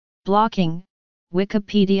Blocking,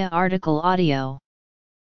 Wikipedia article audio.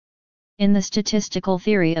 In the statistical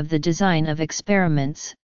theory of the design of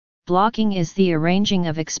experiments, blocking is the arranging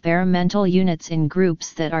of experimental units in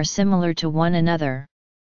groups that are similar to one another.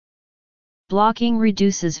 Blocking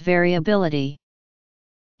reduces variability.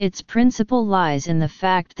 Its principle lies in the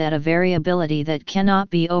fact that a variability that cannot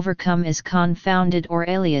be overcome is confounded or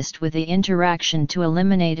aliased with the interaction to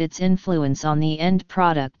eliminate its influence on the end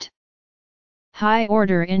product.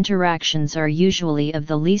 High-order interactions are usually of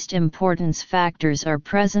the least importance factors are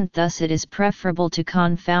present, thus it is preferable to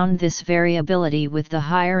confound this variability with the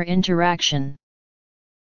higher interaction.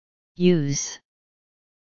 Use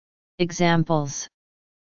examples.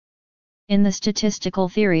 In the statistical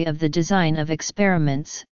theory of the design of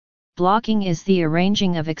experiments, blocking is the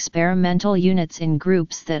arranging of experimental units in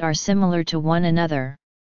groups that are similar to one another.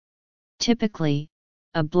 Typically,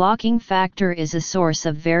 a blocking factor is a source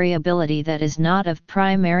of variability that is not of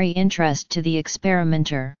primary interest to the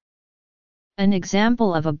experimenter. An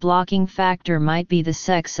example of a blocking factor might be the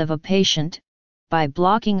sex of a patient. By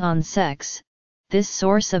blocking on sex, this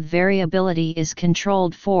source of variability is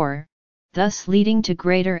controlled for, thus leading to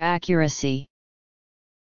greater accuracy.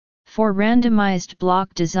 For randomized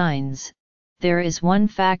block designs, there is one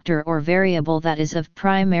factor or variable that is of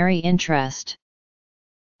primary interest.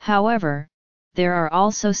 However, there are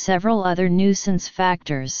also several other nuisance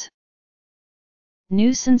factors.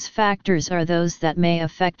 Nuisance factors are those that may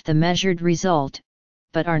affect the measured result,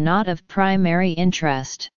 but are not of primary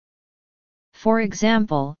interest. For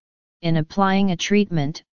example, in applying a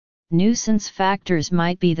treatment, nuisance factors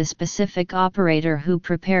might be the specific operator who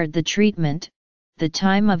prepared the treatment, the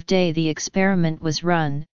time of day the experiment was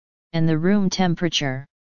run, and the room temperature.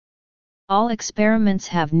 All experiments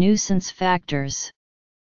have nuisance factors.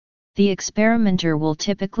 The experimenter will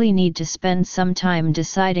typically need to spend some time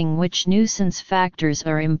deciding which nuisance factors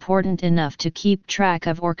are important enough to keep track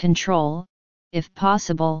of or control, if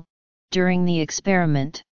possible, during the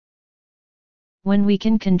experiment. When we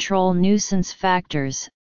can control nuisance factors,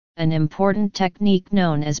 an important technique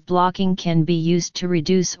known as blocking can be used to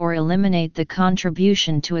reduce or eliminate the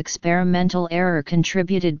contribution to experimental error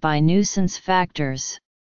contributed by nuisance factors.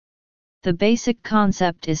 The basic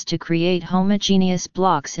concept is to create homogeneous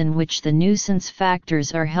blocks in which the nuisance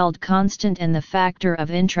factors are held constant and the factor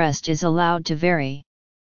of interest is allowed to vary.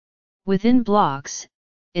 Within blocks,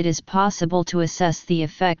 it is possible to assess the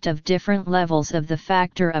effect of different levels of the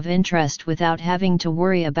factor of interest without having to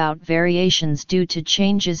worry about variations due to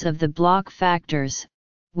changes of the block factors,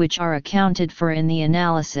 which are accounted for in the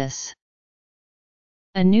analysis.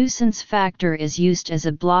 A nuisance factor is used as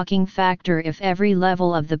a blocking factor if every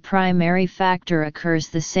level of the primary factor occurs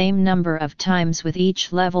the same number of times with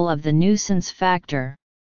each level of the nuisance factor.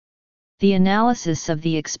 The analysis of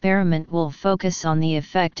the experiment will focus on the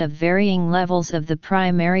effect of varying levels of the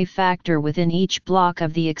primary factor within each block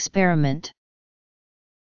of the experiment.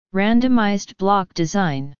 Randomized block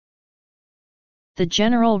design. The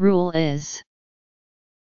general rule is: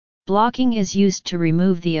 blocking is used to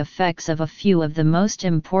remove the effects of a few of the most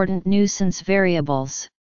important nuisance variables.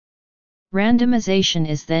 Randomization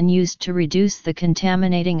is then used to reduce the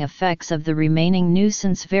contaminating effects of the remaining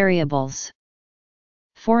nuisance variables.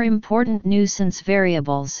 For important nuisance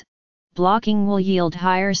variables, blocking will yield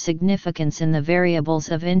higher significance in the variables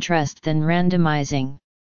of interest than randomizing.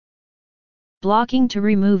 Blocking to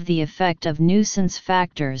remove the effect of nuisance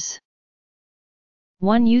factors.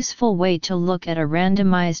 One useful way to look at a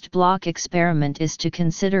randomized block experiment is to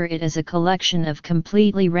consider it as a collection of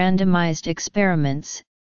completely randomized experiments,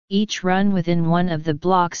 each run within one of the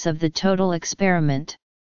blocks of the total experiment.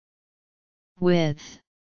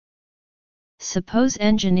 Suppose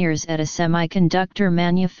engineers at a semiconductor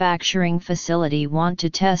manufacturing facility want to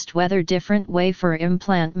test whether different wafer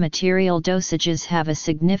implant material dosages have a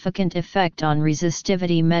significant effect on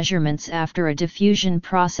resistivity measurements after a diffusion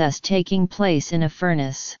process taking place in a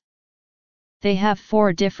furnace. They have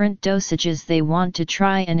 4 different dosages they want to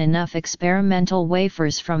try and enough experimental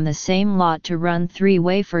wafers from the same lot to run 3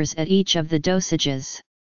 wafers at each of the dosages.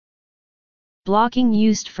 Blocking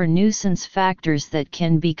used for nuisance factors that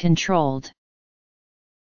can be controlled.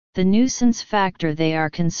 The nuisance factor they are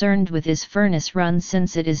concerned with is furnace run,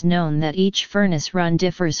 since it is known that each furnace run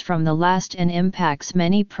differs from the last and impacts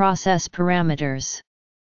many process parameters.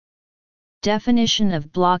 Definition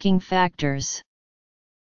of blocking factors.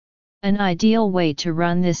 An ideal way to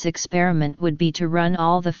run this experiment would be to run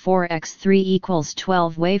all the 4x3 equals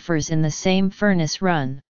 12 wafers in the same furnace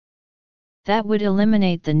run. That would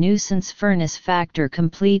eliminate the nuisance furnace factor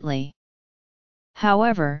completely.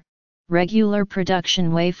 However, regular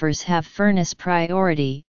production wafers have furnace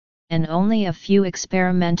priority, and only a few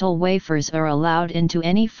experimental wafers are allowed into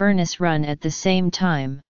any furnace run at the same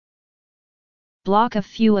time. Block a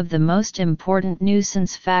few of the most important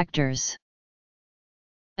nuisance factors.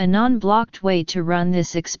 A non-blocked way to run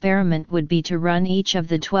this experiment would be to run each of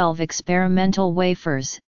the 12 experimental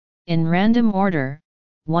wafers, in random order,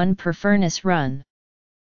 one per furnace run.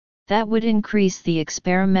 That would increase the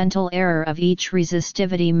experimental error of each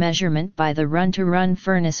resistivity measurement by the run-to-run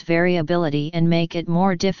furnace variability and make it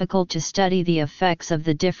more difficult to study the effects of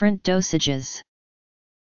the different dosages.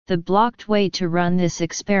 The blocked way to run this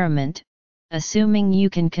experiment, assuming you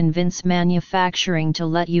can convince manufacturing to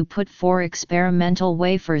let you put 4 experimental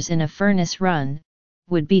wafers in a furnace run,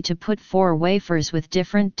 would be to put 4 wafers with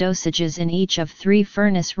different dosages in each of 3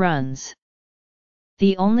 furnace runs.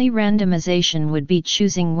 The only randomization would be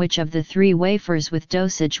choosing which of the 3 wafers with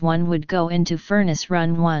dosage 1 would go into furnace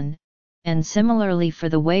run 1, and similarly for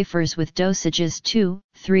the wafers with dosages 2,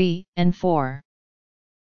 3, and 4.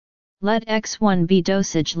 Let X1 be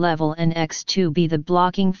dosage level and X2 be the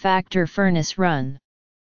blocking factor furnace run.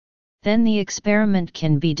 Then the experiment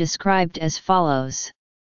can be described as follows.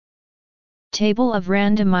 Table of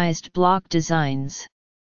randomized block designs.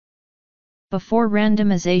 Before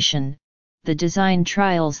randomization, the design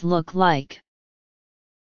trials look like.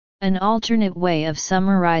 An alternate way of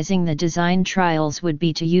summarizing the design trials would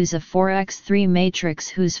be to use a 4x3 matrix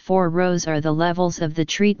whose 4 rows are the levels of the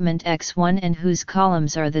treatment X1 and whose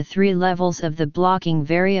columns are the 3 levels of the blocking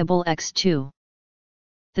variable X2.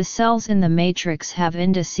 The cells in the matrix have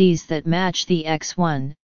indices that match the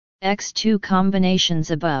X1, X2 combinations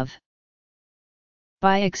above.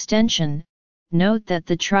 By extension, note that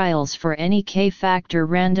the trials for any k-factor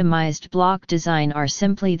randomized block design are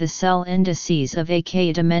simply the cell indices of a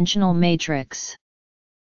k-dimensional matrix.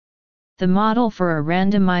 The model for a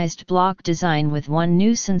randomized block design with one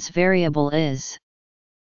nuisance variable is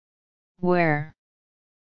where.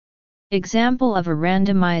 Example of a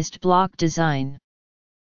randomized block design.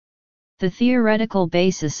 The theoretical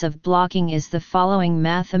basis of blocking is the following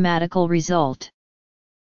mathematical result.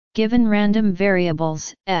 Given random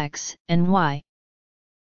variables, x and y.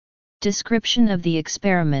 Description of the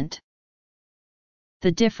experiment.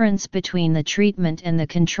 The difference between the treatment and the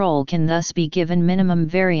control can thus be given minimum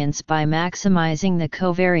variance by maximizing the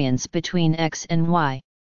covariance between x and y.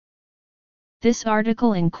 This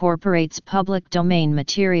article incorporates public domain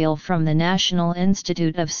material from the National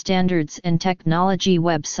Institute of Standards and Technology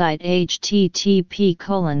website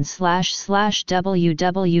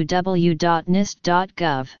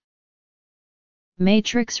http://www.nist.gov.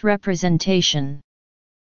 Matrix representation.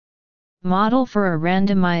 Model for a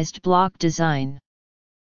randomized block design.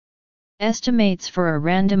 Estimates for a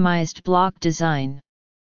randomized block design.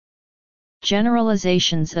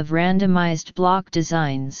 Generalizations of randomized block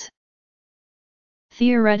designs.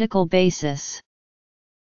 Theoretical basis.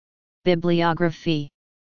 Bibliography.